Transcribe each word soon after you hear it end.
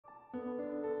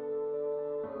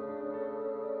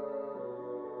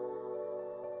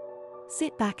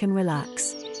Sit back and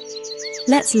relax.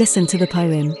 Let's listen to the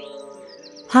poem.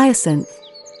 Hyacinth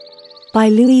by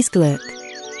LOUISE GLÜCK.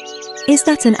 Is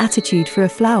that an attitude for a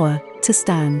flower, to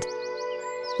stand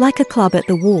like a club at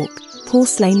the walk, poor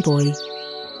slain boy?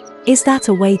 Is that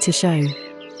a way to show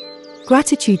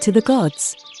gratitude to the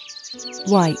gods?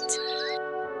 White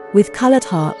with colored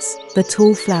hearts, the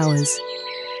tall flowers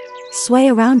sway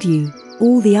around you,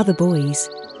 all the other boys.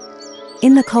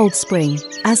 In the cold spring,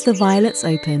 as the violets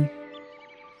open,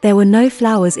 there were no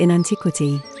flowers in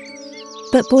antiquity,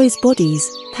 but boys'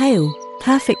 bodies, pale,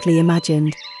 perfectly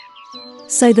imagined.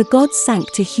 So the gods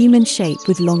sank to human shape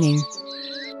with longing.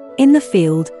 In the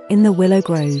field, in the willow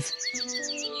grove,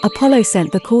 Apollo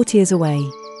sent the courtiers away,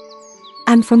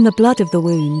 and from the blood of the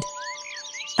wound,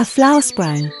 a flower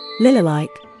sprang,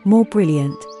 lilylike, more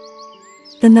brilliant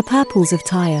than the purples of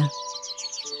Tyre.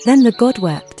 Then the god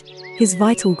wept, his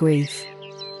vital grief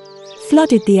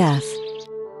flooded the earth.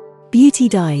 Beauty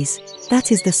dies,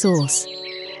 that is the source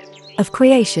of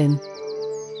creation.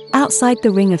 Outside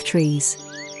the ring of trees,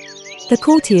 the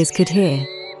courtiers could hear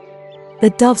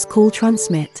the dove's call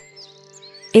transmit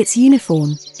its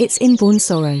uniform, its inborn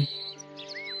sorrow.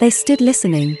 They stood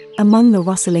listening, among the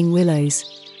rustling willows.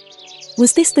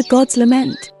 Was this the god's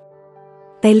lament?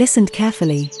 They listened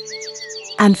carefully,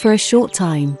 and for a short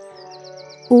time,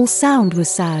 all sound was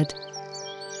sad.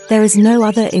 There is no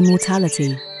other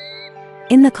immortality.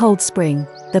 In the cold spring,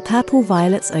 the purple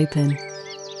violets open,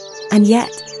 and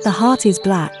yet, the heart is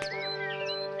black.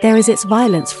 There is its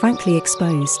violence frankly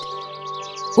exposed.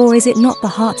 Or is it not the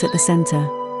heart at the center,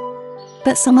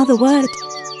 but some other word?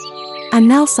 And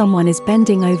now someone is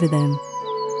bending over them,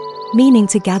 meaning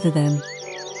to gather them.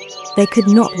 They could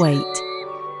not wait.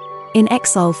 In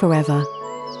exile forever,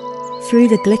 through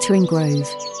the glittering grove,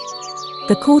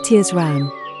 the courtiers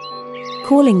ran,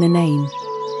 calling the name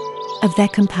of their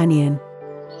companion.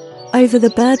 Over the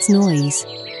birds' noise,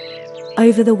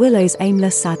 over the willow's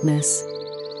aimless sadness,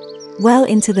 well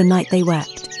into the night they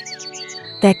wept,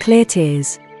 their clear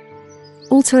tears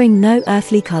altering no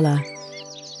earthly color.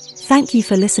 Thank you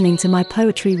for listening to my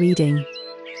poetry reading.